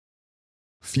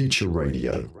Future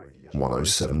Radio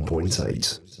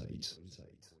 107.8.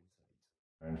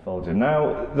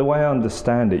 Now, the way I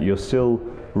understand it, you're still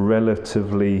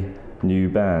relatively new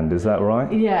band, is that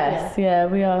right? Yes, yeah,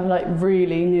 we are like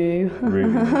really new.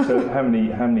 Really? So how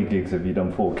many gigs have you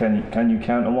done for? Can you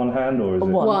count on one hand, or is it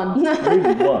One?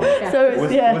 Really, one? Yeah. So it's,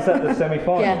 was that the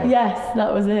semi-final? Yeah. Yes,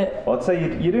 that was it. I'd say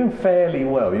you're doing fairly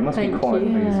well. You must be quite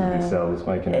pleased with Yeah. yourselves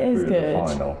making it through good. the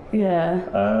final. Yeah.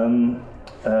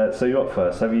 So you're up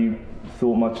first. Have you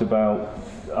thought much about,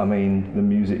 the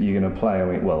music you're going to play?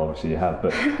 Well, obviously you have,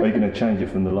 but are you going to change it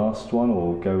from the last one,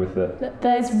 or go with the...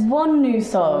 There's one new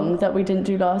song that we didn't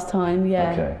do last time,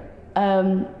 yeah.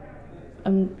 Okay.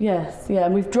 Yes, yeah,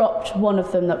 and we've dropped one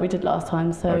of them that we did last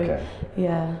time, so, okay.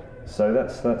 Yeah. So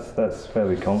that's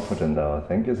fairly confident, though, I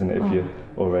think, isn't it? If you're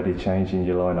already changing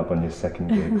your lineup on your second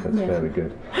gig, that's fairly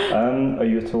good. Are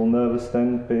you at all nervous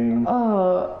then, being?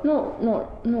 Oh, not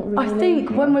really. I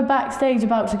think when we're backstage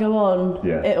about to go on,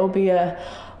 it'll be a,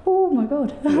 oh my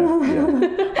god,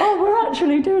 oh, we're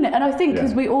actually doing it. And I think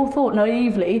because we all thought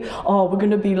naively, oh, we're going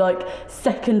to be like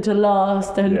second to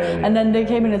last, and then they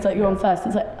came in and it's like, you're on first.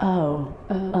 It's like, oh.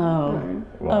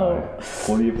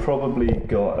 Well, you've probably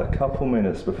got a couple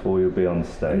minutes before you'll be on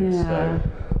stage, so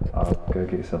I'll go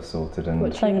get yourself sorted,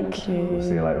 and thank you. We'll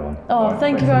see you later on. Oh,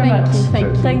 thank you very much.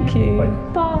 Thank you.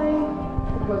 Bye.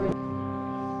 Bye.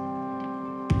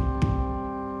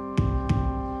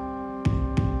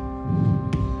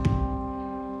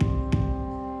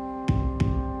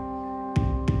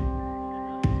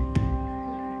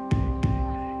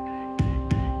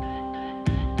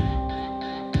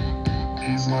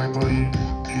 He's my buddy,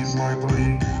 he's my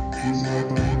buddy, he's my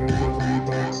buddy with a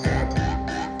 $3 hat.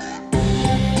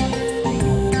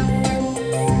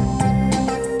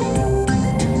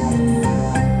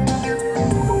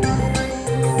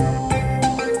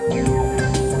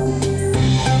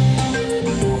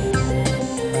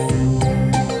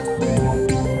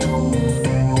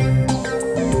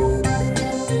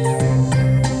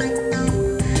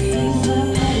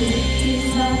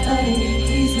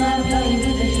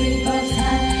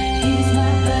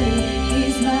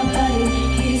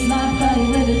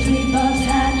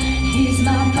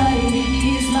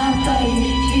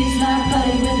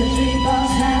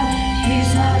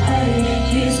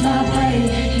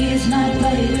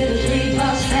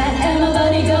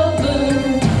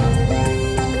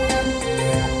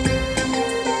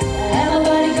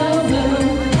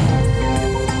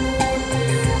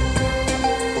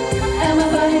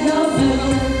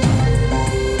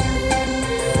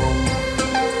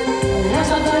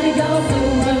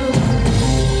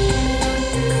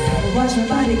 Watch my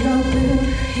body go blue.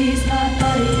 He's my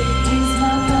buddy. He's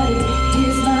my buddy.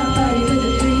 He's my buddy with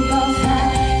a three-boss hat.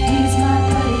 He's my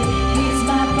buddy. He's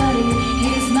my buddy.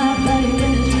 He's my buddy with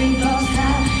a three-boss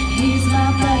hat. He's my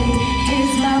buddy.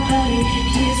 He's my buddy.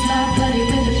 He's my buddy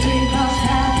with a three-boss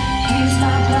hat. He's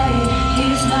my buddy.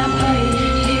 He's my buddy.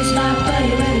 He's my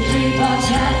buddy with a three-boss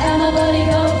hat. And my buddy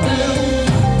go blue.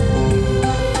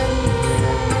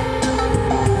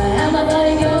 And my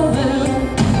buddy go blue.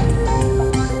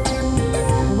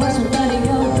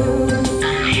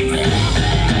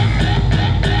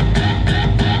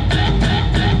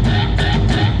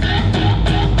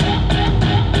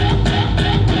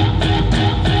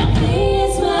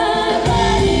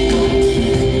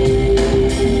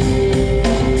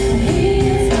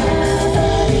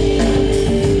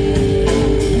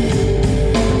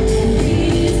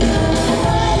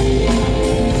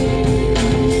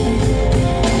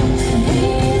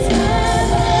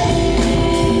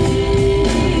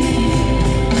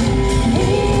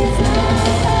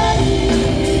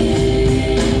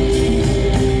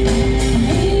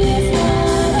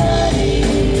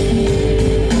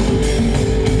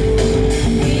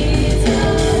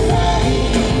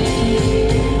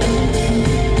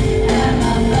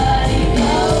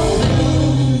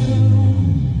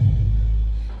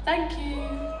 Thank you.